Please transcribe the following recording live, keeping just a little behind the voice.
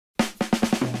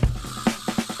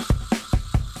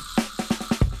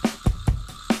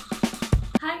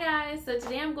guys, so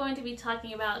today I'm going to be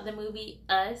talking about the movie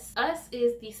Us. Us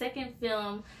is the second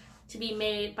film to be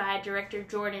made by director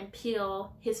Jordan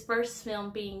Peele, his first film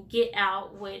being Get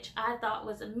Out, which I thought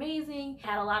was amazing,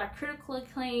 had a lot of critical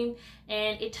acclaim,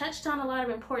 and it touched on a lot of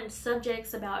important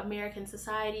subjects about American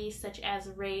society, such as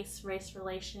race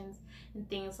relations, and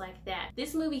things like that.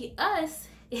 This movie, Us,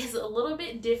 is a little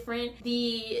bit different.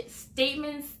 The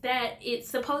statements that it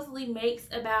supposedly makes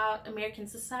about American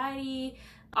society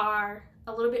are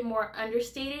a little bit more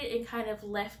understated and kind of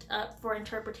left up for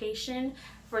interpretation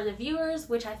for the viewers,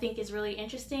 which I think is really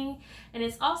interesting. And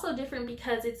it's also different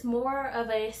because it's more of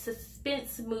a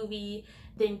suspense movie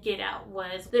than Get Out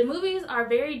was. The movies are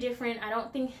very different. I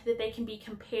don't think that they can be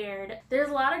compared. There's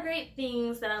a lot of great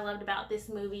things that I loved about this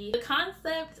movie. The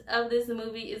concept of this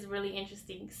movie is really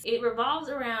interesting. It revolves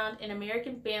around an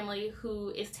American family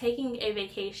who is taking a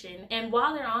vacation, and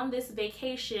while they're on this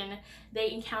vacation,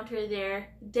 they encounter their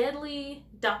deadly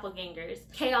doppelgangers.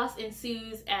 Chaos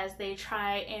ensues as they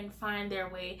try and find their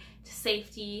way to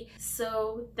safety.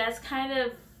 So that's kind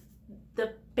of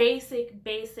the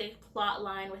basic plot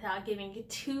line without giving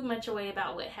too much away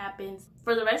about what happens.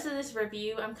 For the rest of this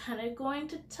review, I'm kind of going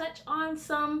to touch on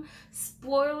some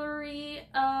spoilery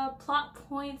plot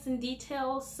points and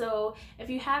details. So if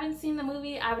you haven't seen the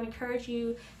movie, I would encourage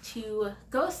you to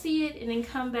go see it and then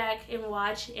come back and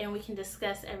watch, and we can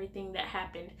discuss everything that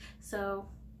happened. So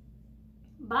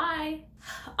bye.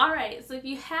 Alright, so if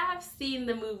you have seen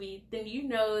the movie, then you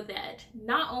know that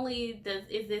not only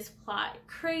is this plot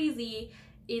crazy,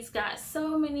 it's got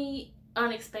so many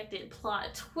unexpected plot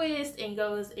twists and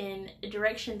goes in a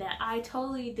direction that I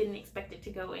totally didn't expect it to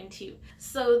go into.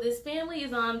 So this family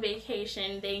is on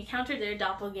vacation, they encounter their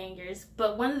doppelgangers,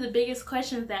 but one of the biggest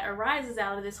questions that arises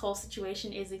out of this whole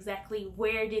situation is exactly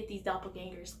where did these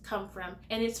doppelgangers come from?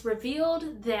 And it's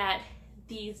revealed that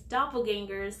these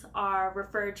doppelgangers are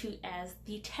referred to as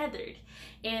the tethered,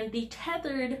 and the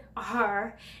tethered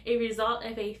are a result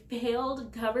of a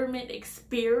failed government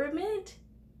experiment.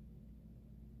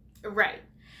 Right.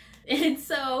 And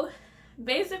so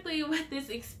basically what this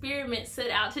experiment set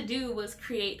out to do was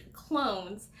create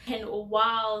clones, and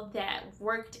while that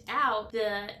worked out,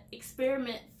 the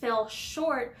experiment fell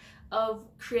short of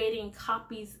creating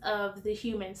copies of the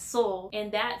human soul,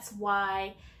 and that's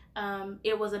why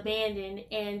it was abandoned,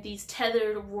 and these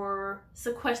tethered were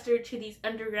sequestered to these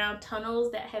underground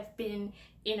tunnels that have been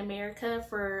in America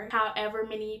for however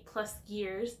many plus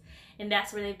years, and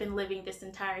that's where they've been living this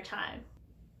entire time.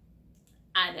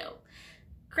 I know,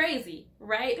 crazy,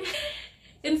 right?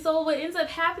 And so what ends up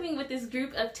happening with this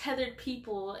group of tethered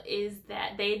people is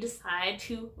that they decide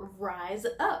to rise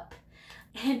up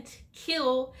and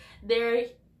kill their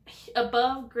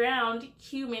above ground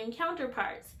human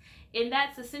counterparts. And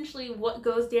that's essentially what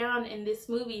goes down in this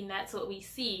movie, and that's what we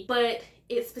see. But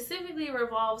it specifically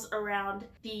revolves around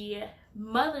the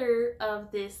mother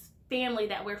of this family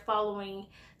that we're following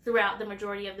throughout the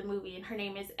majority of the movie, and her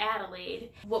name is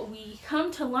Adelaide. What we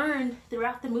come to learn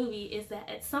throughout the movie is that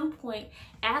at some point,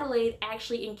 Adelaide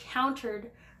actually encountered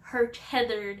her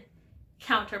tethered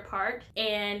counterpart,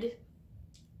 and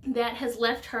that has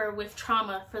left her with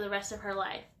trauma for the rest of her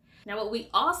life. Now, what we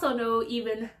also know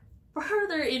even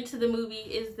further into the movie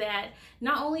is that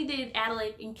not only did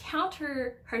Adelaide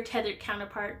encounter her tethered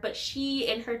counterpart, but she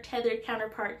and her tethered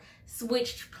counterpart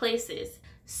switched places.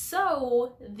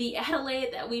 So the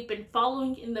Adelaide that we've been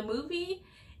following in the movie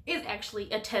is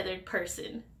actually a tethered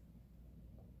person.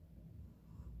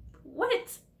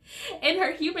 What? And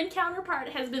her human counterpart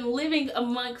has been living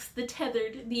amongst the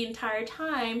tethered the entire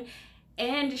time,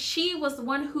 and she was the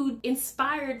one who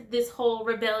inspired this whole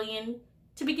rebellion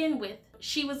to begin with.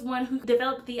 She was one who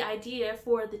developed the idea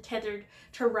for the tethered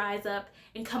to rise up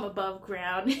and come above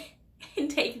ground and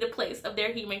take the place of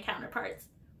their human counterparts.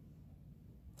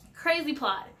 Crazy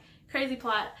plot, crazy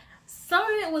plot. Some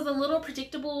of it was a little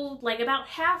predictable. Like about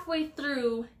halfway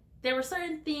through, there were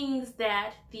certain things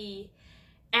that the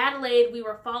Adelaide we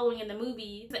were following in the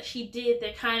movie that she did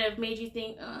that kind of made you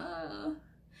think,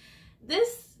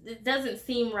 this doesn't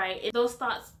seem right. Those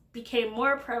thoughts became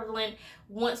more prevalent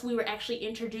once we were actually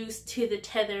introduced to the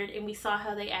tethered and we saw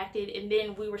how they acted, and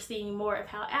then we were seeing more of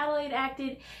how Adelaide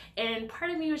acted, and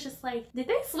part of me was just like, did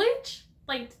they switch?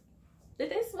 Like, did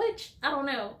they switch? I don't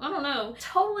know.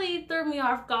 Totally threw me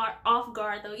off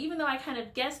guard though. Even though I kind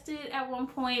of guessed it at one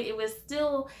point, it was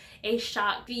still a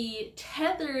shock. The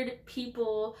tethered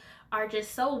people are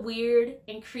just so weird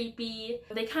and creepy.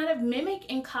 They kind of mimic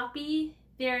and copy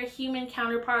their human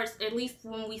counterparts, at least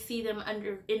when we see them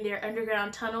in their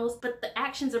underground tunnels, but the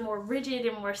actions are more rigid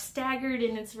and more staggered,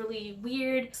 and it's really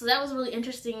weird. So that was really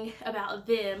interesting about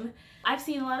them. I've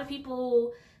seen a lot of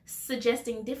people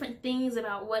suggesting different things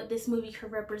about what this movie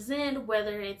could represent,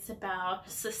 whether it's about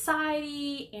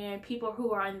society and people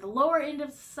who are on the lower end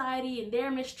of society and their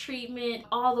mistreatment,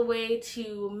 all the way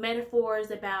to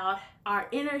metaphors about our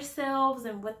inner selves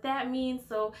and what that means.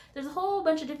 So there's a whole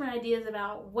bunch of different ideas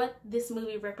about what this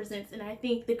movie represents, and I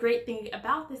think the great thing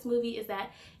about this movie is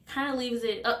that it kind of leaves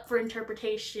it up for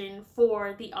interpretation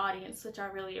for the audience, which I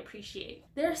really appreciate.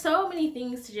 There are so many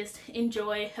things to just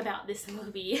enjoy about this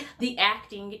movie. The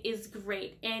acting is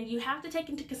great, and you have to take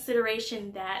into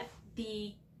consideration that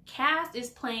the cast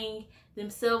is playing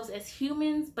themselves as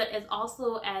humans, but as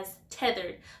also as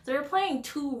tethered. So they're playing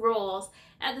two roles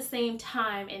at the same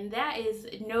time, and that is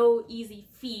no easy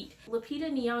feat.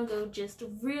 Lupita Nyong'o just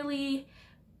really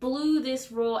blew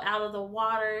this role out of the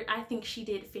water. I think she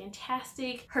did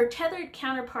fantastic. Her tethered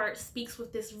counterpart speaks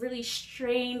with this really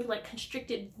strained, like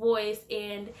constricted voice,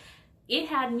 and it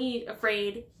had me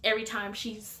afraid every time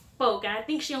she spoke. And I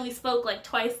think she only spoke like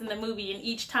twice in the movie, and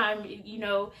each time, you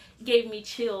know, gave me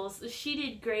chills. She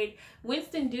did great.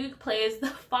 Winston Duke plays the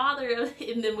father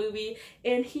in the movie,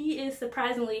 and he is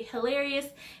surprisingly hilarious,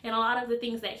 and a lot of the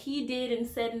things that he did and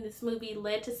said in this movie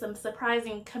led to some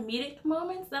surprising comedic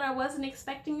moments that I wasn't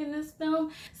expecting in this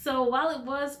film. So while it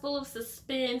was full of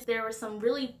suspense, there were some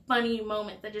really funny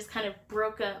moments that just kind of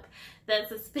broke up that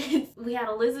suspense. We had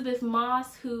Elizabeth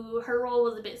Moss, who her role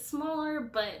was a bit smaller,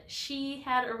 but she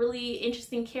had a really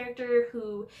interesting character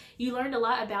who you learned a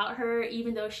lot about her,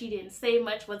 even though she didn't say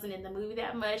much, wasn't in the movie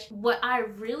that much. What I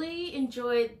really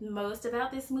enjoyed most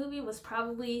about this movie was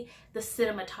probably the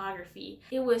cinematography.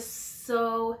 It was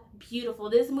so beautiful.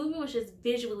 This movie was just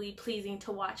visually pleasing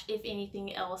to watch, if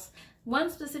anything else. One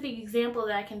specific example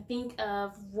that I can think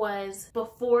of was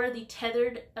before the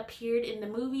tethered appeared in the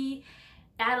movie.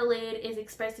 Adelaide is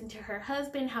expressing to her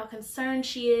husband how concerned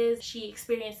she is. She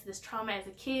experienced this trauma as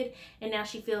a kid, and now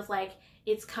she feels like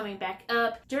it's coming back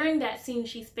up. During that scene,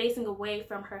 she's facing away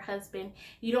from her husband.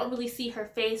 You don't really see her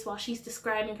face while she's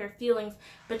describing her feelings,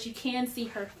 but you can see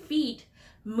her feet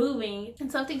moving.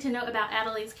 And something to note about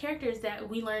Adelaide's character is that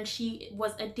we learned she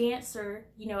was a dancer,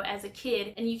 you know, as a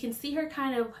kid, and you can see her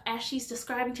kind of, as she's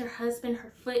describing to her husband,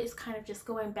 her foot is kind of just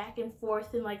going back and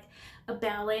forth in like a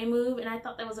ballet move, and I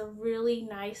thought that was a really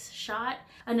nice shot.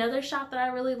 Another shot that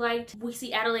I really liked, we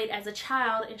see Adelaide as a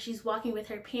child, and she's walking with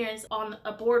her parents on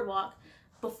a boardwalk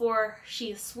before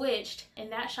she is switched,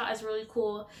 and that shot is really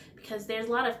cool because there's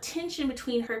a lot of tension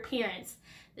between her parents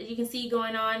that you can see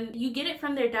going on. You get it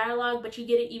from their dialogue, but you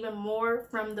get it even more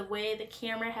from the way the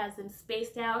camera has them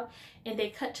spaced out, and they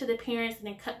cut to the parents and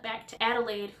then cut back to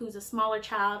Adelaide, who's a smaller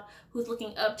child who's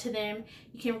looking up to them.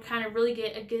 You can kind of really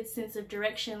get a good sense of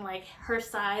direction, like her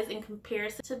size in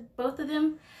comparison to both of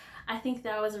them. I think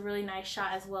that was a really nice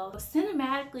shot as well.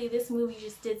 Cinematically, this movie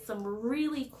just did some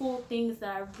really cool things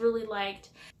that I really liked.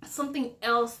 Something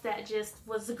else that just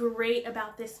was great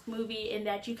about this movie, and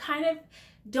that you kind of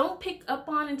don't pick up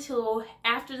on until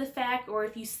after the fact, or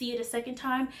if you see it a second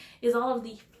time, is all of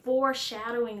the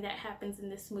foreshadowing that happens in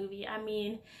this movie. I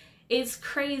mean, it's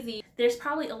crazy. There's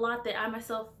probably a lot that I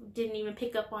myself didn't even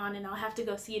pick up on, and I'll have to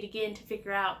go see it again to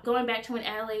figure out. Going back to when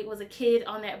Adelaide was a kid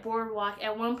on that boardwalk,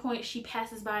 at one point she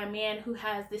passes by a man who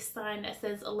has this sign that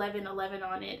says 1111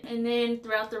 on it. And then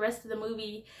throughout the rest of the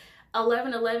movie,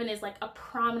 1111 is like a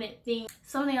prominent thing.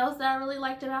 Something else that I really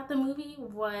liked about the movie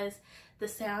was the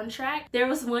soundtrack. There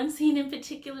was one scene in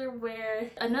particular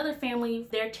where another family,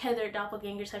 their tethered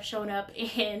doppelgangers have shown up,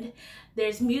 and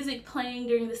there's music playing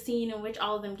during the scene in which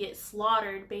all of them get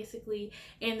slaughtered, basically,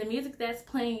 and the music that's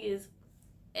playing is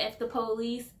F the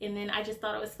Police. And then I just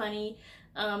thought it was funny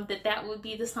that would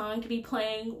be the song to be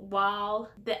playing while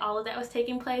all of that was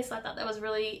taking place. So I thought that was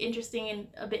really interesting and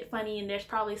a bit funny, and there's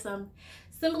probably some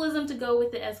symbolism to go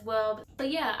with it as well.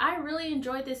 But yeah, I really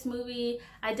enjoyed this movie.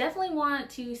 I definitely want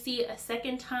to see it a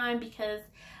second time because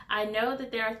I know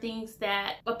that there are things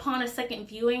that upon a second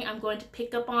viewing I'm going to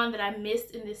pick up on that I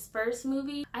missed in this first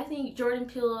movie. I think Jordan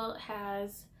Peele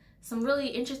has some really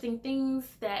interesting things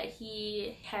that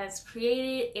he has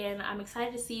created, and I'm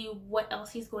excited to see what else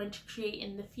he's going to create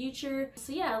in the future.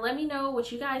 So yeah, let me know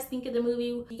what you guys think of the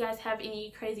movie. If you guys have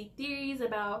any crazy theories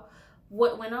about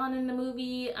what went on in the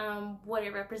movie, what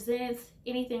it represents,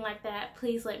 anything like that,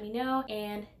 please let me know,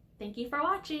 and thank you for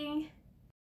watching.